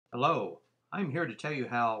Hello, I'm here to tell you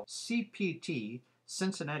how CPT,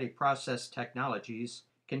 Cincinnati Process Technologies,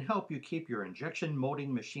 can help you keep your injection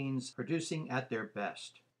molding machines producing at their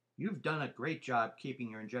best. You've done a great job keeping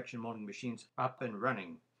your injection molding machines up and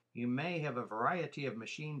running. You may have a variety of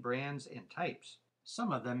machine brands and types.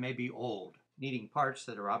 Some of them may be old, needing parts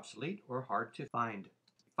that are obsolete or hard to find.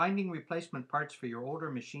 Finding replacement parts for your older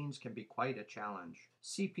machines can be quite a challenge.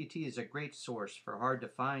 CPT is a great source for hard to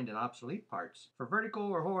find and obsolete parts, for vertical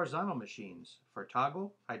or horizontal machines, for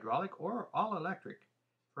toggle, hydraulic, or all electric,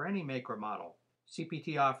 for any make or model.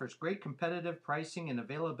 CPT offers great competitive pricing and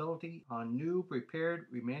availability on new, repaired,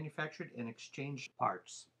 remanufactured, and exchanged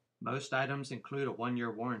parts. Most items include a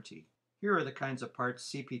 1-year warranty. Here are the kinds of parts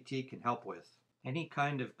CPT can help with. Any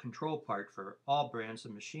kind of control part for all brands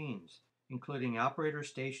of machines, including operator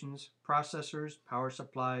stations, processors, power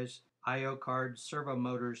supplies, I/O cards, servo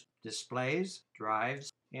motors, displays,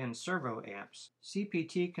 drives, and servo amps.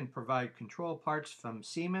 CPT can provide control parts from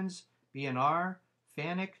Siemens, B&R,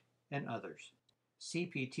 Fanuc, and others.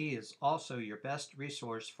 CPT is also your best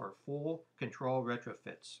resource for full control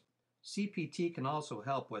retrofits. CPT can also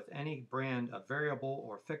help with any brand of variable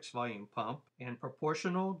or fixed volume pump and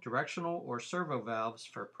proportional, directional, or servo valves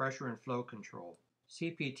for pressure and flow control.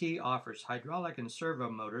 CPT offers hydraulic and servo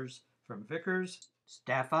motors from Vickers,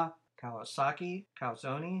 Staffa, Kawasaki,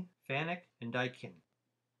 Calzone, Fanuc, and Daikin.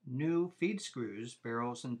 New feed screws,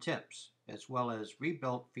 barrels, and tips, as well as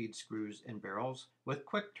rebuilt feed screws and barrels with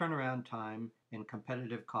quick turnaround time and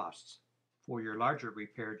competitive costs. For your larger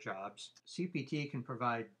repair jobs, CPT can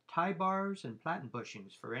provide tie bars and platen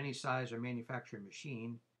bushings for any size or manufactured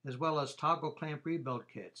machine, as well as toggle clamp rebuild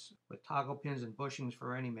kits with toggle pins and bushings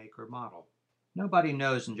for any make or model. Nobody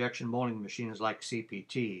knows injection molding machines like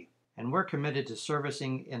CPT, and we're committed to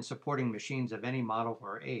servicing and supporting machines of any model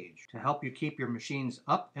or age to help you keep your machines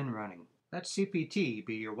up and running. Let CPT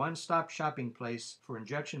be your one-stop shopping place for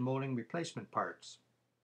injection molding replacement parts.